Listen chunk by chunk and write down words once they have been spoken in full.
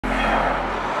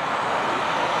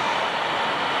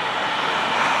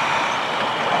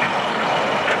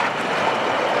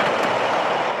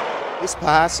This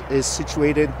pass is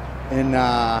situated in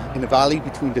a valley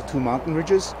between the two mountain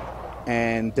ridges,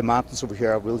 and the mountains over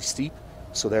here are really steep,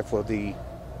 so therefore the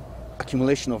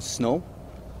accumulation of snow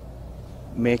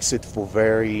makes it for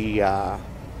very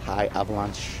high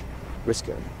avalanche risk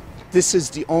area. This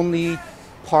is the only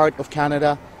part of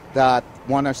Canada that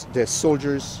the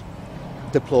soldiers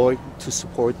deploy to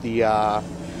support the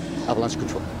avalanche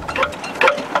control.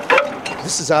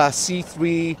 This is a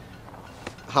C3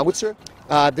 howitzer.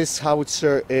 This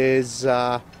howitzer is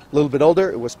a little bit older.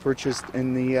 It was purchased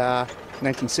in the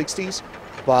 1960s,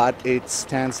 but it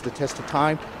stands the test of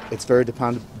time. It's very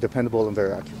dependable and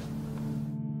very accurate.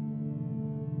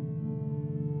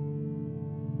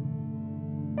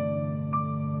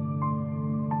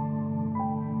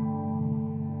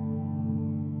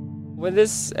 When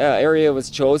this area was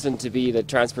chosen to be the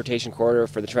transportation corridor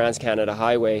for the Trans-Canada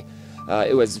Highway,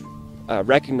 it was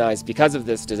recognized because of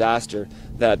this disaster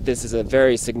that this is a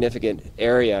very significant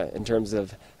area in terms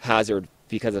of hazard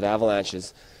because of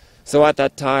avalanches. So at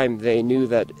that time they knew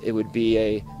that it would be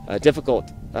a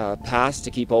difficult pass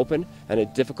to keep open and a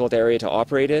difficult area to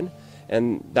operate in,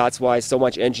 and that's why so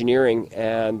much engineering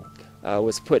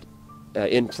was put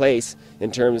in place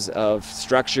in terms of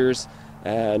structures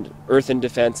and earthen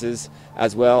defenses,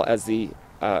 as well as the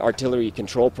artillery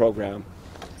control program.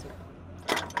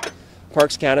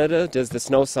 Parks Canada does the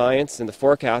snow science and the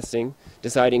forecasting,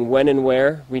 deciding when and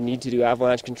where we need to do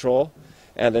avalanche control,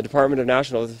 and the Department of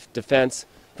National Defense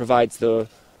provides the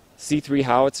C3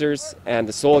 howitzers and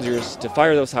the soldiers to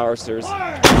fire those howitzers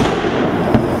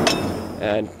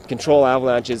and control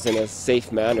avalanches in a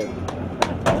safe manner.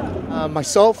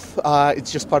 Myself,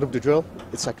 it's just part of the drill.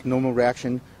 It's like normal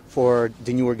reaction for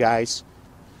the newer guys.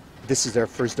 This is their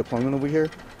first deployment over here,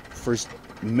 first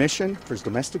mission, first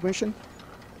domestic mission.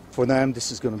 For them,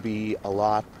 this is going to be a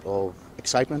lot of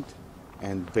excitement,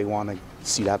 and they want to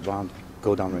see that round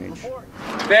go downrange.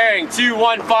 Bearing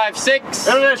 2156.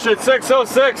 Elevation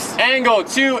 606. Angle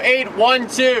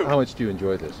 2812. How much do you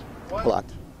enjoy this? A lot.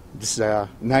 This is a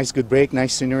nice, good break,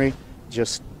 nice scenery.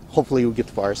 Just hopefully we'll get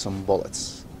to fire some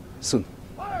bullets soon.